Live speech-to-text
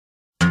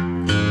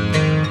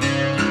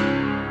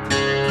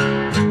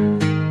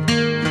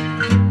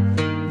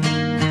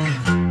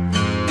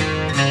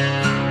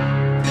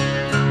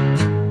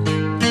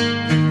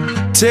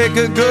Take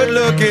a good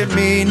look at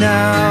me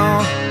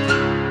now.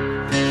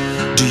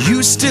 Do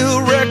you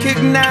still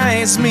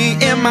recognize me?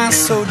 Am I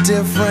so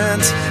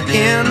different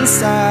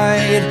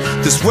inside?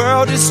 This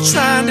world is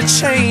trying to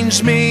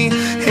change me,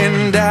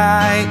 and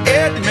I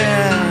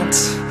admit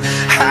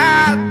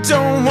I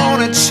don't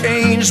wanna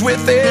change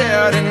with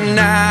it. And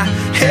I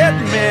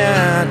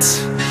admit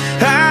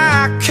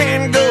I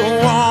can't go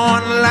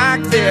on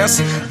like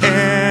this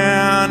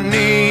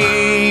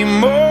anymore.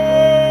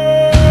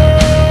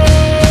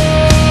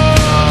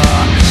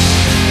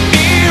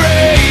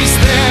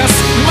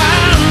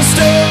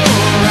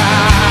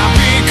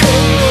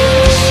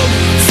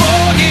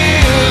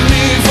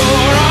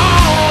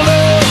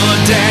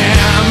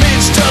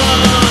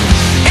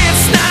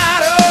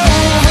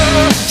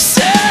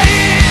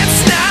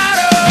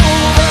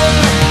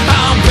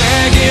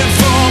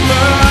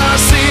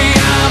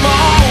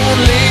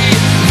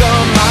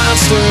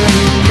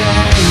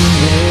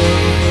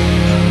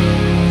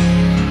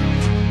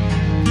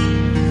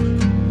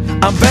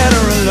 I'm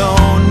better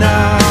alone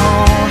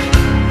now.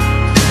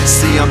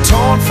 See, I'm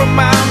torn from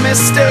my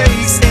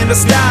mistakes, and I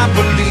stop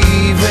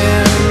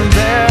believing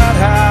that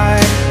I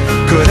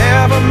could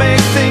ever make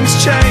things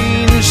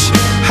change.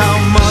 How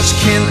much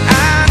can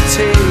I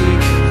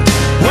take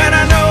when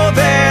I know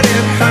that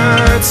it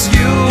hurts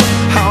you?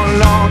 How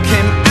long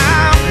can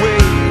I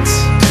wait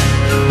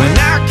when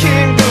I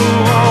can't go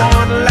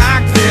on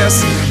like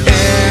this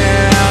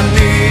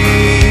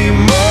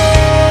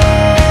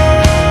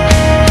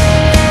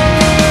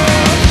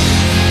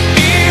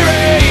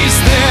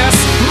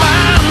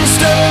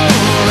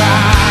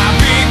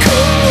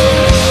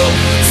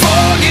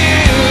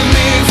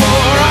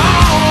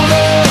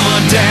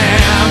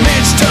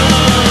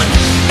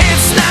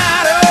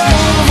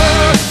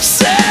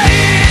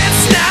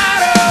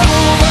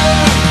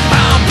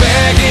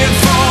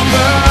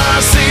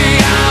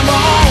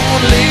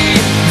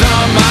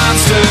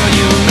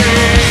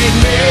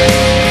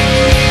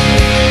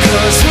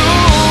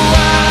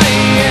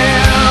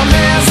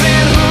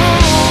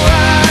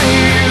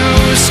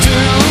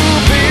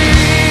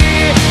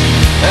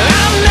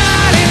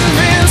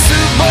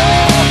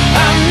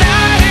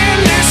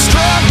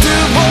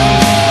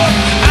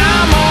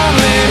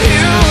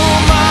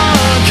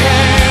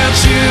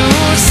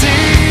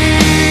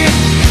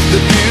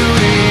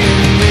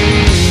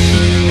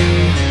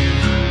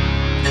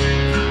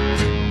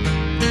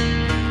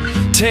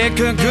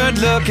Take a good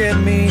look at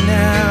me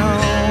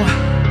now.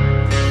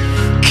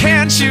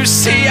 Can't you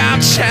see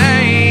I've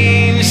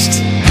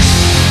changed?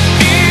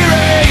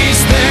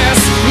 Erase this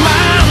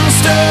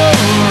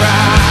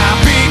monster.